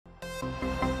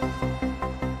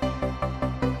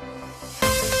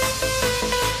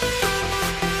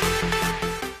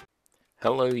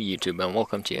Hello YouTube and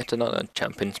welcome to yet another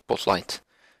Champion Spotlight.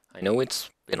 I know it's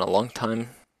been a long time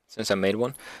since I made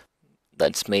one.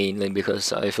 That's mainly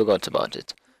because I forgot about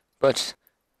it. But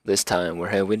this time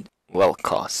we're here with Vel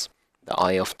Koz, the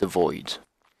Eye of the Void.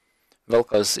 Vel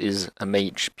Koz is a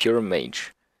mage, pure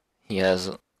mage. He has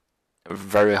a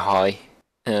very high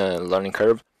learning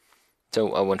curve,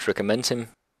 so I won't recommend him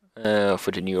for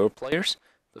the newer players.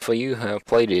 But for you who have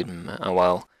played him a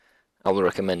while, I will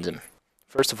recommend him.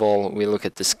 First of all, we look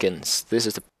at the skins. This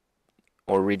is the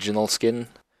original skin,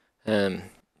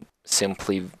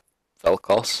 simply Vel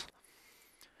Koz.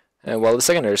 While the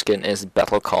secondary skin is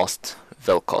Battlecast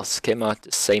Vel Koz. Came out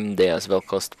the same day as Vel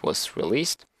Koz was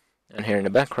released. And here in the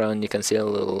background you can see a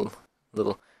little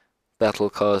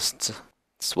Battlecast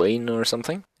Swain or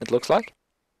something, it looks like.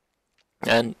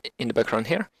 And in the background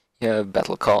here you have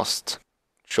Battlecast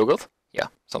Shogoth. Yeah,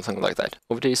 something like that.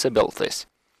 Over to his abilities.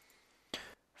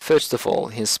 First of all,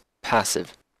 his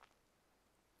passive.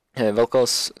 Vel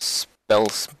Koz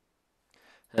spells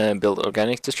build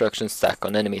organic destruction stack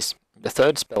on enemies. The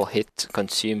third spell hit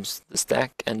consumes the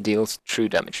stack and deals true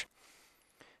damage.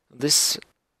 This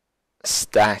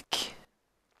stack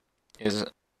is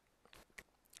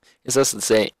as to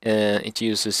say, it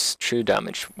uses true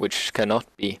damage, which cannot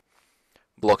be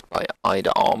blocked by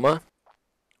either armor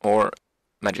or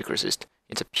magic resist.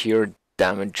 It's a pure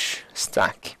damage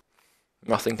stack.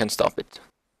 Nothing can stop it.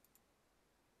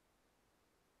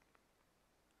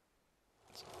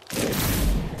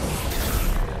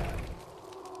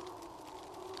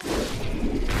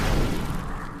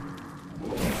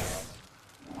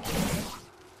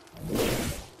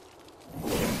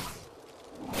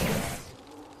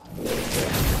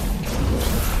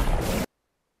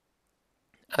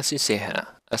 As you see here,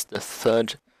 as the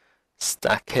third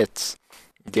stack hits,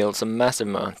 it deals a massive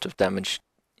amount of damage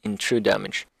in true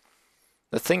damage.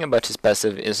 The thing about his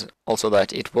passive is also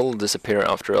that it will disappear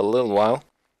after a little while,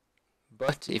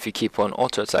 but if you keep on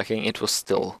auto-attacking it will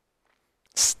still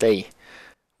stay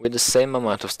with the same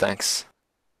amount of stacks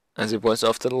as it was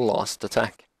after the last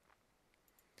attack.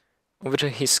 Over to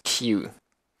his Q,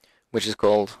 which is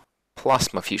called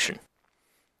Plasma Fusion.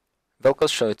 Vel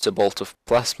Koz shoots a bolt of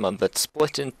plasma that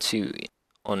split in two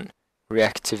on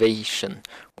reactivation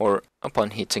or upon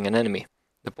hitting an enemy.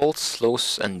 The bolt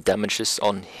slows and damages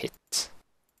on hit.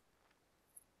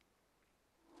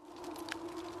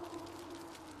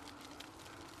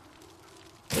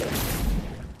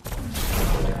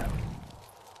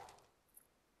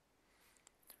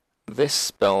 This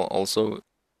spell also,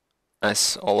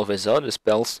 as all of his other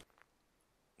spells,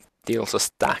 deals a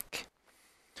stack.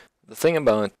 The thing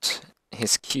about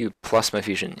his Q Plasma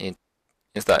Fusion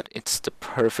is that it's the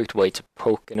perfect way to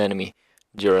poke an enemy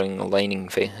during a laning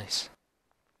phase.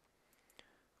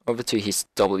 Over to his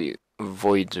W,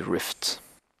 Void Rift.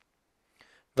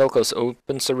 Vel Koz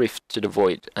opens a rift to the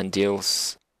void and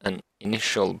deals an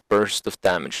initial burst of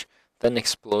damage, then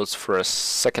explodes for a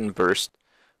second burst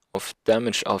of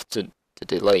damage after the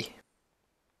delay.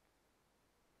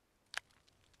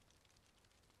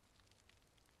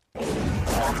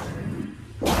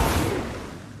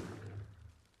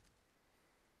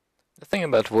 The thing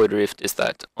about Void Rift is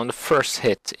that on the first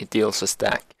hit it deals a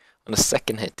stack, on the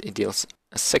second hit it deals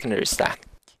a secondary stack.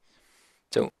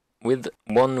 So with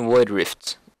one Void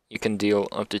Rift you can deal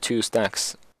up to 2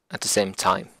 stacks at the same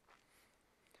time.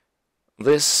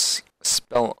 This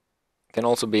spell can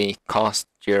also be cast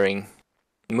during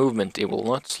movement. It will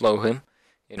not slow him,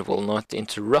 it will not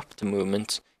interrupt the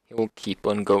movement, he will keep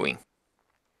on going.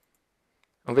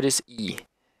 Over this E,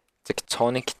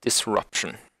 Tectonic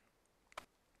Disruption.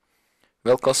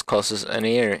 Vel Koz causes an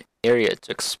area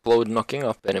to explode, knocking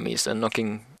up enemies and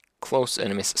knocking close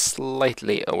enemies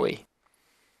slightly away.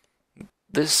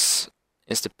 This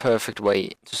is the perfect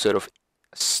way to sort of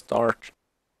start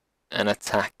an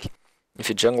attack. If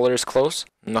your jungler is close,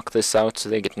 knock this out so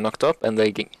they get knocked up and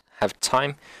they have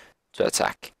time to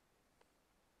attack.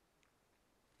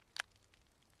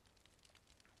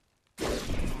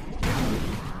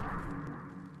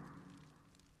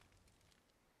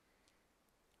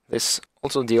 This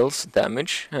also deals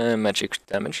damage, magic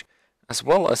damage, as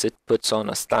well as it puts on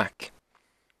a stack.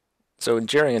 So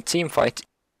during a team fight,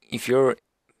 if you're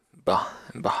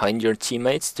behind your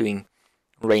teammates doing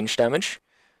range damage,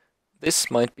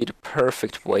 this might be the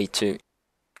perfect way to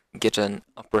get an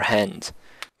upper hand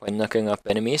by knocking up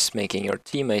enemies, making your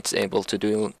teammates able to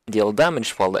deal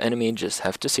damage while the enemy just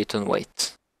have to sit and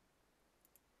wait.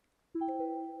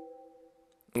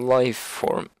 Life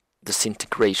Form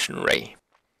Disintegration Ray.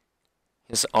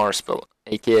 His R spell,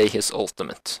 aka his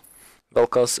ultimate. Vel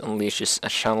Koz unleashes a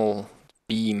channel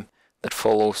beam that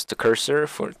follows the cursor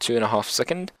for 2.5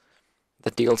 seconds,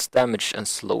 that deals damage and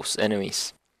slows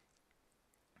enemies.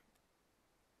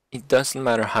 It doesn't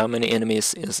matter how many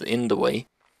enemies is in the way,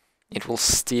 it will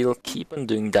still keep on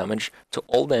doing damage to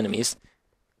all the enemies.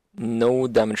 No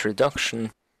damage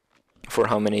reduction for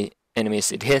how many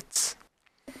enemies it hits,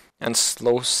 and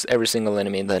slows every single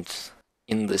enemy that's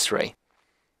in this ray.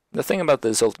 The thing about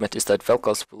this ultimate is that Vel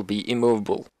Koz will be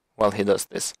immovable while he does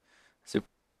this, so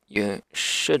you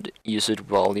should use it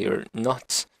while you're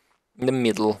not in the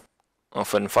middle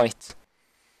of a fight.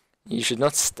 You should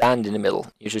not stand in the middle,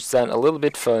 you should stand a little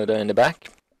bit further in the back,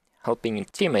 helping your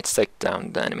teammates take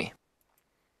down the enemy.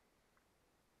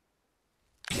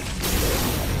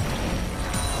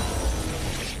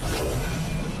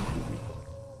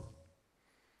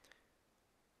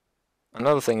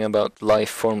 Another thing about life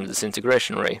form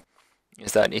disintegration ray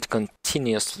is that it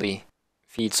continuously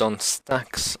feeds on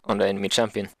stacks on the enemy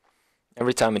champion.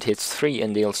 Every time it hits 3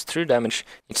 and deals 3 damage,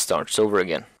 it starts over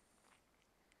again.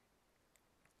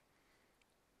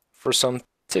 For some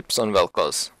tips on Vel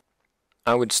Koz,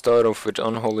 I would start off with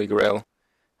Unholy Grail,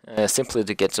 simply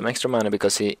to get some extra mana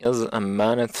because he is a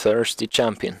mana-thirsty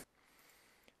champion.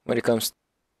 When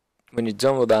you're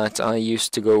done with that, I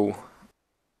used to go,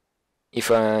 if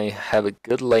I have a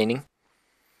good laning,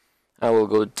 I will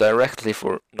go directly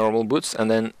for normal boots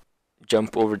and then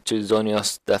jump over to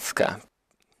Zhonya's Death Cap.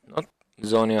 Not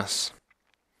Zhonya's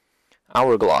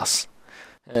Hourglass.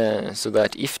 So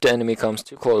that if the enemy comes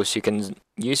too close, you can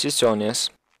use your Zhonya's,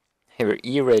 have your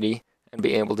E ready, and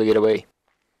be able to get away.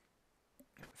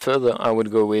 Further, I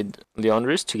would go with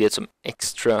Leandris to get some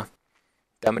extra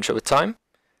damage over time.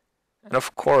 And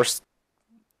of course,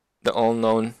 the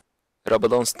all-known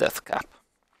Rabadon's Death Cap.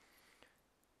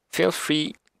 Feel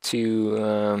free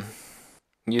to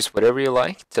use whatever you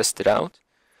like, test it out,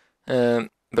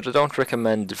 but I don't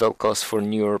recommend Vel Koz for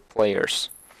newer players.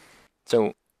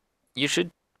 So you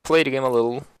should play the game a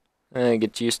little,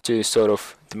 get used to sort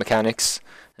of the mechanics,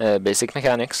 basic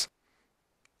mechanics,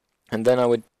 and then I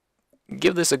would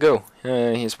give this a go.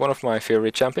 He's one of my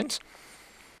favorite champions,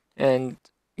 and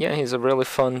yeah, he's a really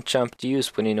fun champ to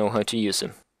use when you know how to use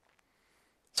him.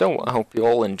 So I hope you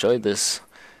all enjoyed this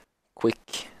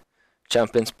quick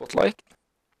champion spotlight.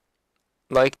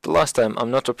 Like the last time,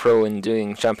 I'm not a pro in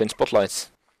doing champion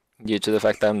spotlights due to the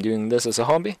fact that I'm doing this as a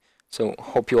hobby, so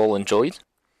hope you all enjoyed.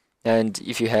 And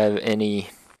if you have any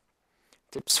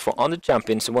tips for other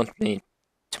champions you want me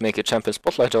to make a champion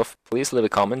spotlight of, please leave a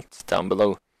comment down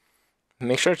below.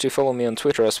 Make sure to follow me on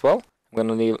Twitter as well. I'm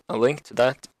gonna leave a link to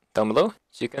that down below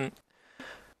so you can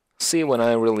see when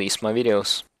I release my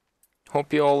videos.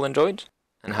 Hope you all enjoyed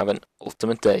and have an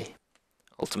ultimate day.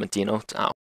 Ultimate Denote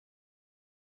out.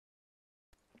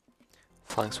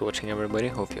 Thanks for watching everybody,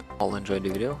 hope you all enjoyed the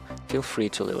video. Feel free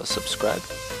to leave a subscribe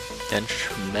and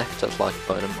smack that like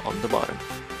button on the bottom.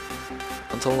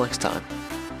 Until next time,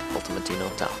 Ultimate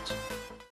Denote out.